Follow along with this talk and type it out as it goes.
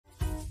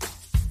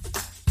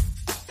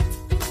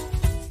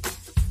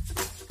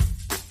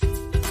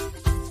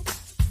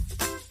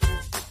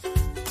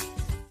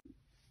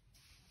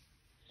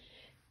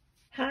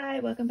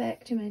welcome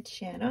back to my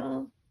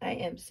channel. I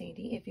am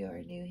Sandy if you are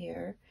new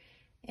here.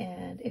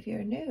 And if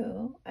you're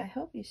new, I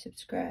hope you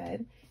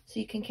subscribe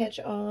so you can catch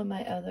all of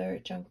my other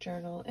junk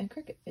journal and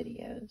Cricut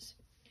videos.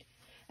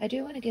 I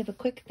do want to give a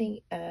quick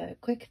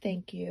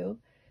thank you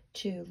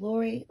to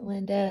Lori,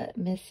 Linda,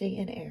 Missy,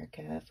 and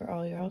Erica for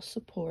all your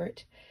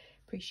support.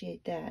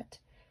 Appreciate that.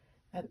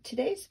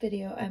 Today's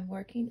video, I'm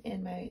working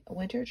in my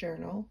winter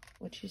journal,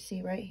 which you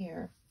see right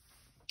here.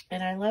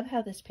 And I love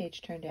how this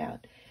page turned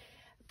out.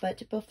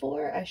 But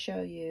before I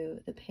show you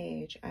the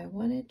page, I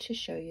wanted to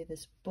show you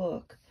this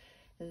book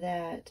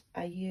that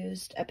I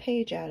used a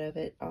page out of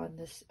it on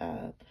this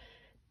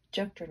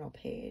junk journal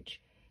page.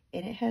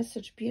 And it has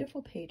such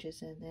beautiful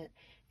pages in it.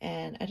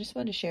 And I just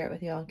wanted to share it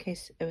with y'all in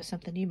case it was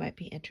something you might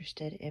be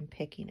interested in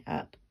picking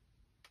up.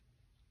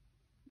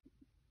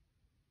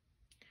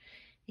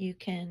 You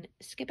can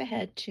skip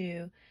ahead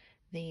to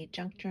the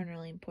junk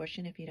journaling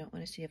portion if you don't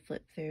want to see a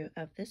flip through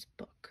of this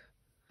book.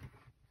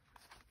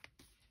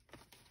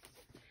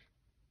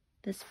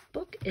 This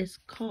book is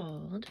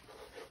called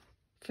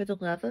For the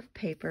Love of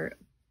Paper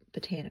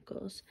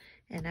Botanicals,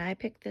 and I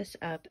picked this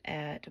up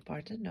at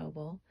Barnes &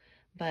 Noble,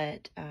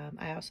 but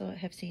I also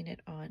have seen it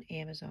on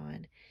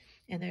Amazon,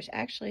 and there's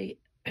actually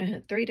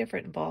 3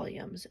 different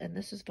volumes, and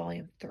this is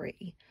volume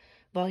 3.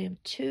 Volume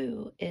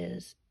 2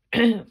 is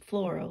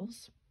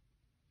florals,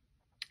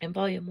 and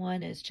volume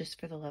 1 is just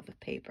For the Love of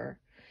Paper.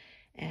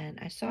 And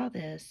I saw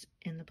this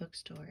in the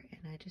bookstore,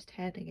 and I just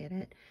had to get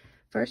it.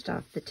 First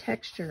off, the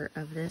texture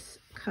of this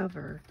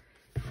cover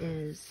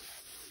is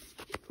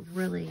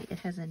really, it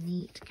has a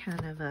neat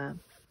kind of a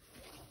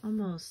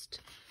almost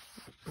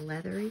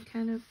leathery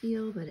kind of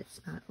feel, but it's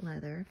not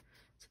leather.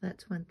 So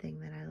that's one thing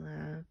that I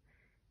love.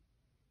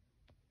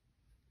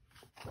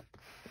 There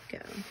we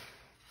go.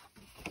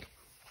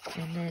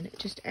 And then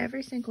just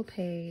every single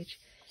page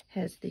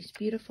has these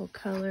beautiful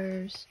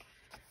colors.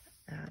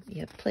 You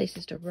have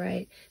places to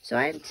write. So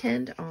I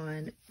intend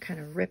on kind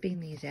of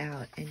ripping these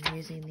out and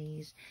using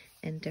these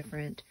in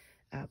different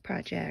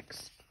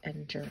projects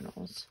and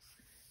journals.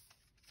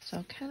 So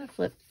I'll kind of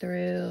flip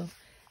through.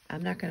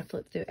 I'm not going to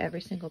flip through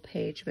every single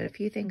page, but a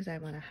few things I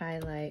want to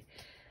highlight.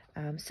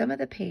 Some of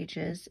the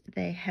pages,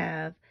 they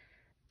have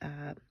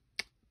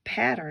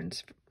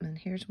patterns, and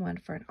here's one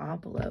for an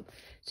envelope.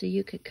 So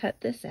you could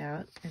cut this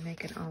out and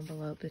make an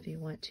envelope if you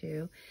want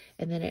to.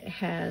 And then it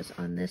has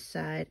on this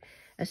side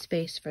a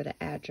space for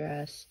the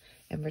address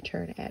and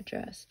return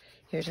address.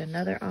 Here's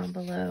another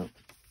envelope,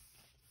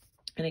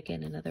 and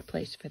again another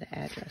place for the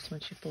address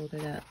once you fold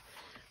it up.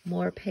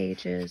 More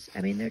pages.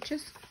 I mean, they're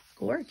just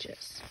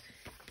gorgeous.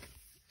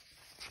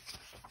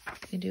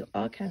 You can do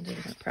all kinds of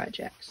different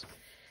projects.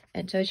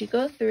 And so as you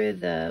go through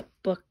the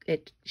book,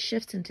 it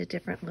shifts into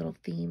different little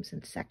themes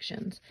and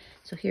sections.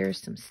 So here are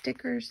some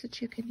stickers that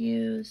you can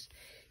use.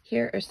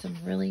 Here are some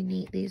really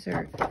neat, these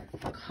are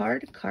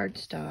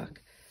cardstock,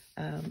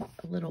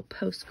 little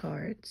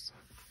postcards.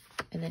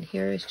 And then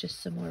here is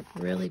just some more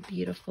really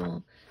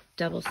beautiful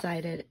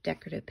double-sided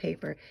decorative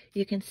paper.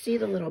 You can see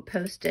the little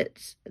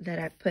post-its that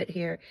I've put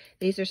here.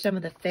 These are some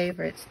of the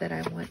favorites that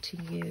I want to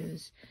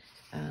use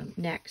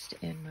next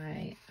in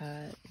my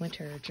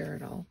winter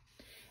journal.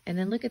 And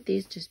then look at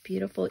these, just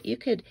beautiful. You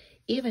could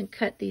even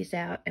cut these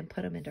out and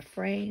put them into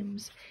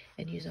frames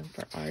and use them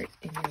for art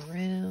in your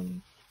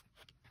room.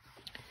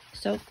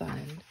 So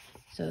fun.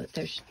 So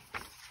there's,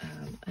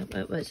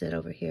 what was it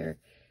over here?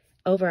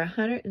 Over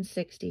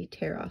 160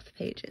 tear-off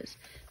pages.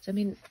 So, I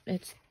mean,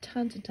 it's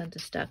tons and tons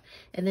of stuff.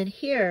 And then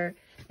here,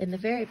 in the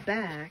very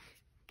back,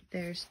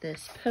 there's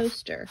this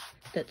poster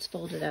that's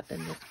folded up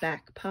in this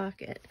back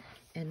pocket.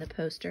 And the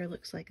poster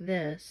looks like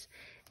this.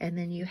 And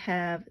then you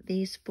have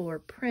these 4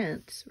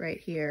 prints right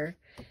here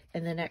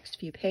in the next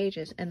few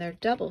pages. And they're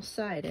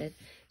double-sided,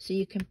 so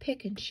you can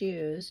pick and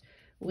choose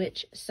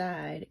which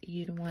side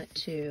you'd want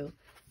to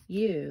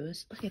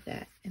use. Look at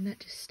that. Isn't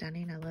that just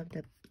stunning? I love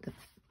the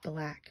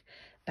black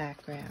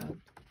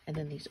background. And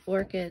then these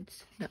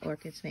orchids. The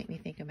orchids make me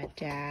think of my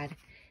dad.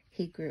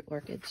 He grew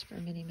orchids for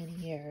many, many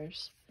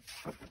years.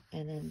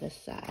 And then this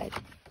side.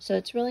 So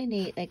it's really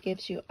neat. It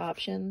gives you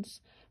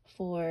options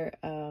for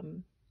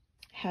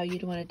how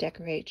you'd want to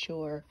decorate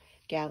your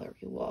gallery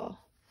wall.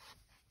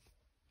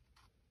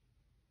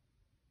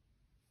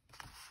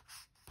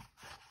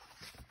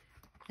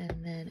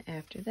 And then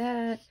after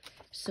that,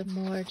 some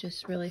more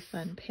just really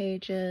fun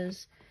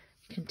pages.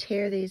 You can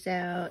tear these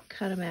out,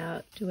 cut them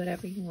out, do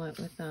whatever you want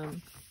with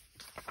them.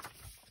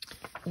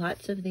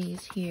 Lots of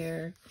these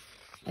here.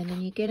 And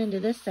then you get into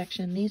this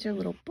section, these are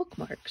little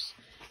bookmarks,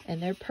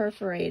 and they're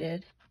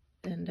perforated.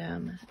 And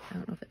I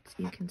don't know if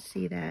you can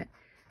see that,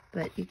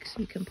 but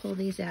you can pull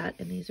these out,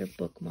 and these are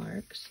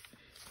bookmarks.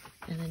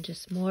 And then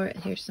just more,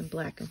 here's some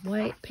black and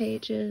white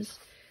pages,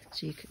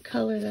 so you can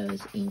color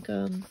those, ink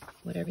them,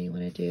 whatever you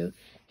want to do.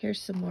 Here's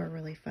some more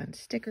really fun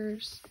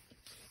stickers.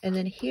 And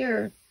then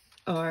here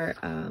are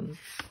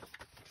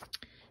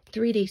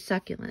 3D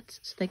succulents.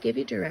 So they give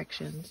you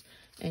directions,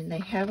 and they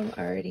have them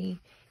already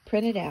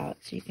printed out,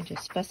 so you can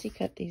just fussy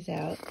cut these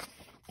out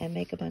and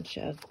make a bunch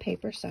of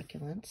paper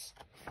succulents,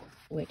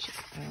 which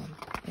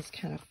is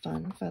kind of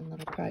fun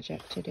little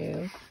project to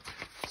do.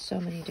 So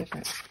many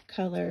different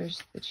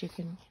colors that you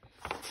can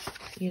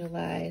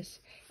utilize.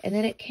 And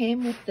then it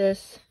came with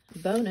this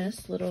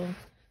bonus little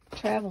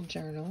travel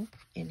journal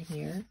in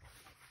here.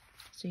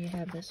 So you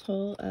have this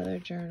whole other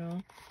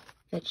journal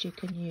that you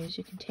can use.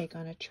 You can take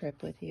on a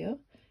trip with you,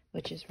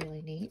 which is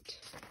really neat.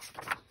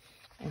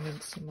 And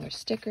then some more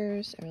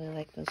stickers. I really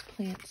like those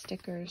plant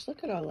stickers.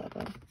 Look at all of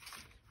them.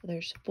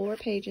 There's 4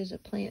 pages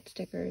of plant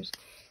stickers.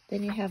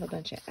 Then you have a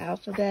bunch of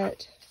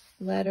alphabet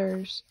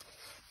letters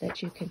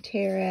that you can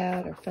tear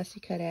out or fussy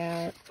cut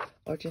out,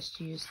 or just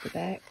use the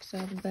backs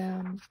of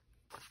them.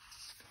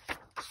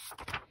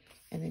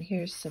 And then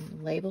here's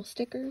some label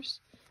stickers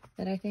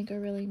that I think are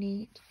really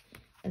neat.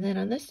 And then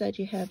on this side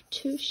you have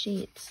 2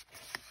 sheets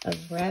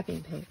of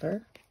wrapping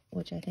paper,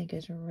 which I think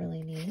is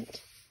really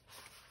neat.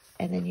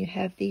 And then you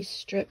have these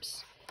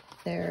strips.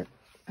 They're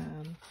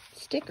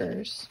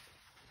stickers,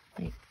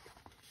 like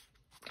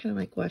kind of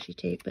like washi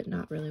tape, but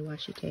not really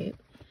washi tape.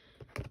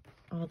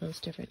 All those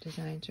different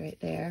designs right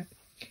there.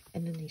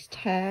 And then these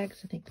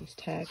tags, I think these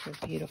tags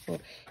are beautiful.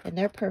 And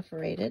they're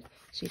perforated,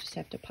 so you just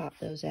have to pop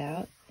those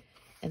out.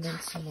 And then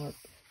some more.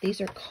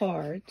 These are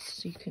cards,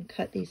 so you can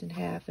cut these in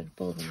half and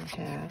fold them in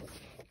half.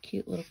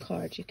 Cute little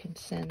cards you can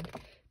send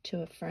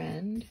to a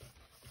friend.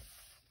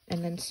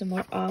 And then some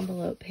more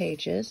envelope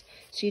pages.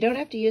 So you don't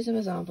have to use them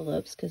as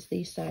envelopes because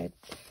these sides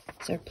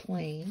are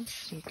plain,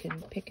 so you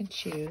can pick and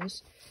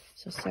choose.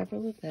 So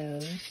several of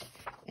those.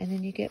 And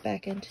then you get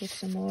back into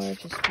some more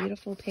just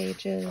beautiful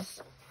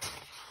pages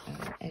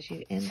as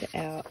you end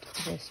out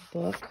this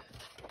book.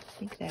 I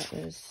think that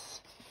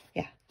was,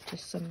 yeah,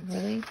 just some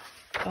really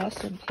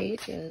awesome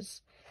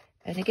pages.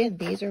 And again,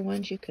 these are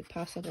ones you could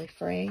possibly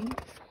frame,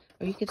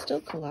 or you could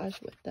still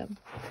collage with them.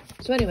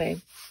 So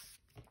anyway,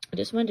 I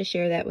just wanted to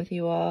share that with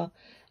you all.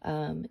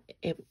 On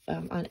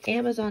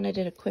Amazon, I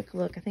did a quick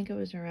look. I think it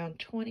was around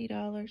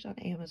 $20 on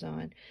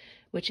Amazon,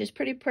 which is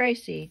pretty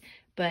pricey.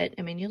 But,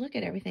 I mean, you look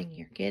at everything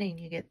you're getting.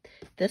 You get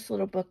this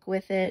little book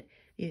with it.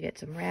 You get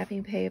some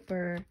wrapping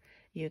paper.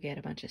 You get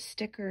a bunch of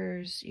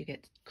stickers. You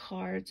get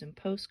cards and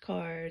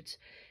postcards.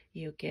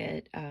 You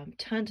get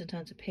tons and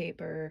tons of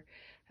paper.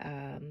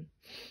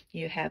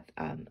 You have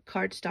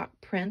cardstock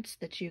prints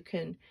that you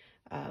can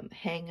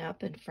hang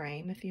up and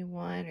frame if you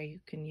want, or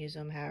you can use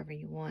them however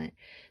you want.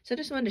 So I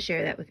just wanted to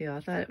share that with you all.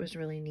 I thought it was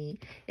really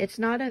neat. It's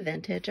not a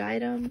vintage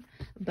item,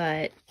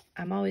 but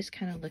I'm always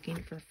kind of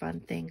looking for fun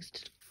things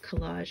to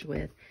collage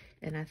with,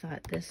 and I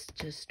thought this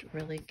just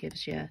really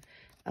gives you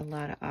a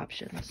lot of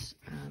options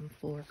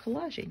for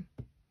collaging.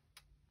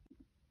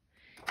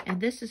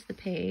 And this is the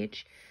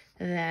page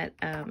that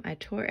I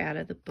tore out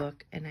of the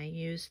book, and I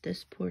used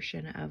this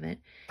portion of it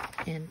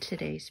in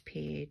today's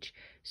page,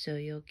 so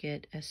you'll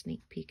get a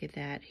sneak peek of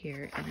that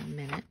here in a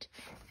minute.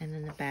 And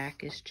then the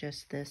back is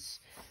just this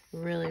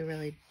really,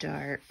 really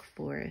dark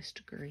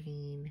forest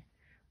green,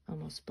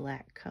 almost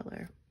black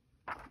color.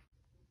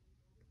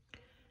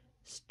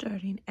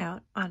 Starting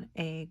out on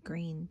a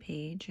green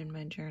page in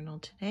my journal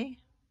today,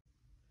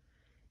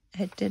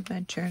 I did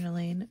my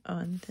journaling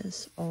on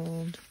this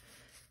old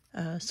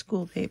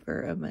school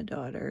paper of my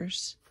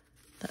daughter's.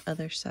 The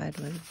other side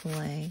was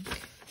blank,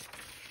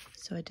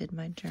 so I did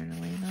my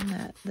journaling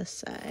on this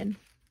side.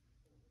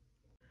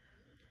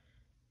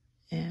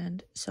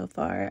 And so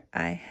far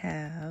I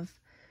have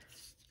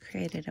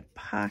created a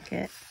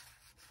pocket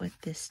with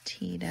this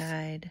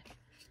tea-dyed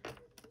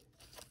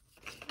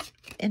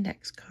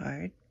index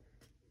card,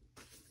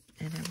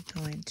 and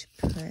I'm going to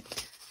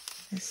put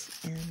this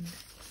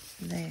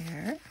in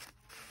there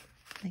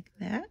like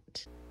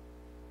that.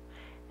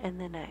 And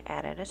then I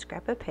added a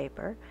scrap of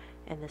paper,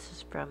 and this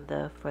is from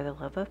the For the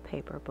Love of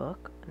Paper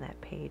book, on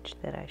that page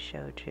that I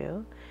showed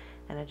you.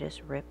 And I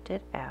just ripped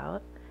it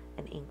out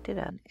and inked it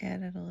up.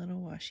 And added a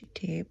little washi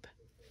tape.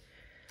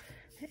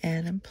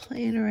 And I'm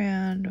playing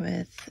around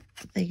with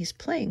these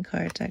playing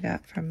cards I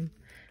got from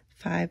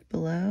Five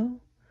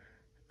Below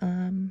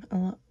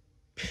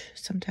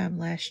sometime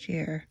last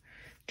year.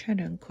 I'm trying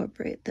to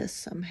incorporate this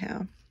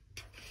somehow.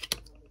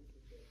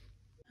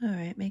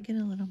 Alright, making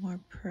a little more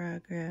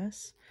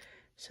progress.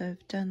 So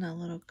I've done a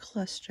little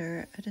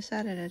cluster. I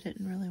decided I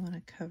didn't really want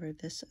to cover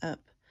this up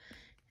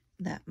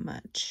that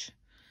much.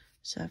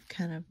 So I've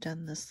kind of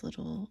done this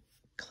little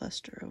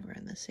cluster over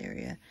in this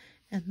area.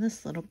 And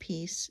this little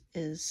piece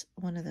is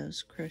one of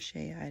those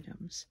crochet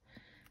items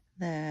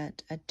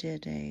that I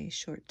did a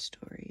short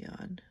story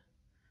on.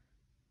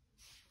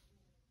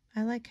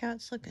 I like how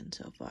it's looking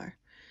so far.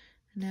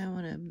 Now I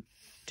want to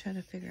try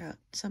to figure out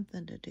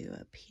something to do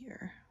up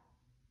here.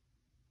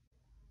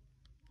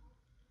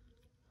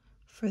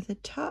 For the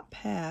top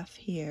half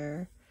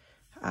here,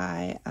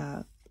 I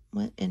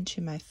went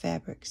into my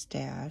fabric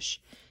stash,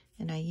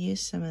 and I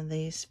used some of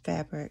these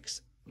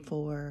fabrics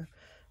for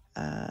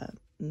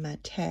my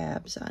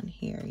tabs on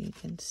here. You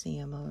can see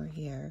them over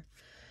here.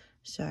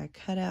 So I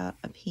cut out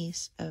a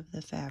piece of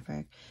the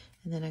fabric,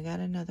 and then I got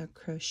another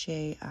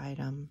crochet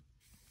item,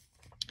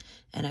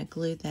 and I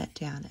glued that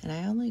down, and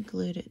I only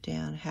glued it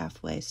down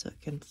halfway so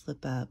it can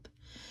flip up.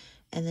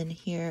 And then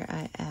here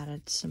I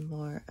added some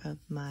more of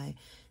my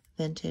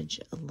vintage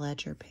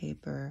ledger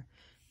paper,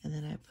 and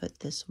then I put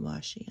this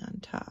washi on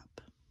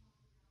top.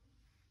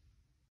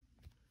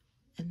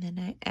 And then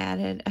I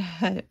added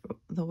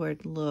the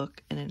word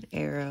look and an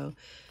arrow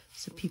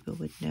so people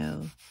would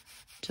know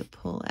to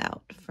pull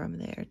out from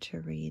there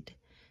to read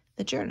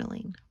the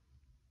journaling.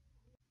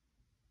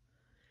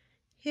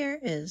 Here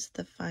is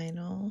the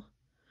final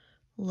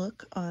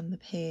look on the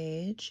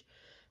page.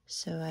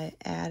 So I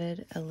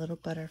added a little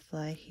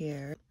butterfly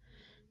here,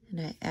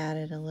 and I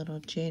added a little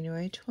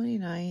January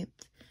 29th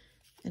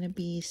and a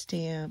bee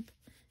stamp,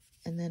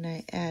 and then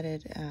I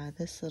added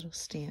this little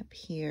stamp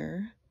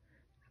here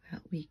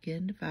about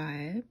weekend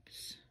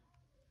vibes.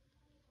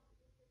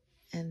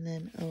 And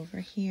then over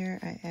here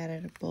I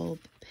added a bulb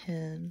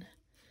pin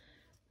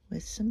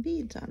with some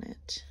beads on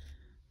it.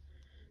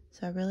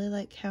 So I really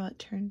like how it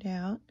turned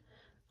out.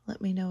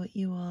 Let me know what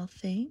you all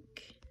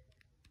think.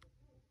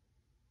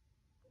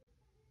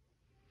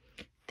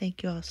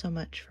 Thank you all so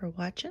much for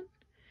watching,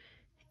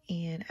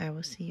 and I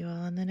will see you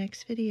all in the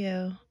next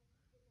video.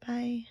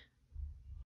 Bye.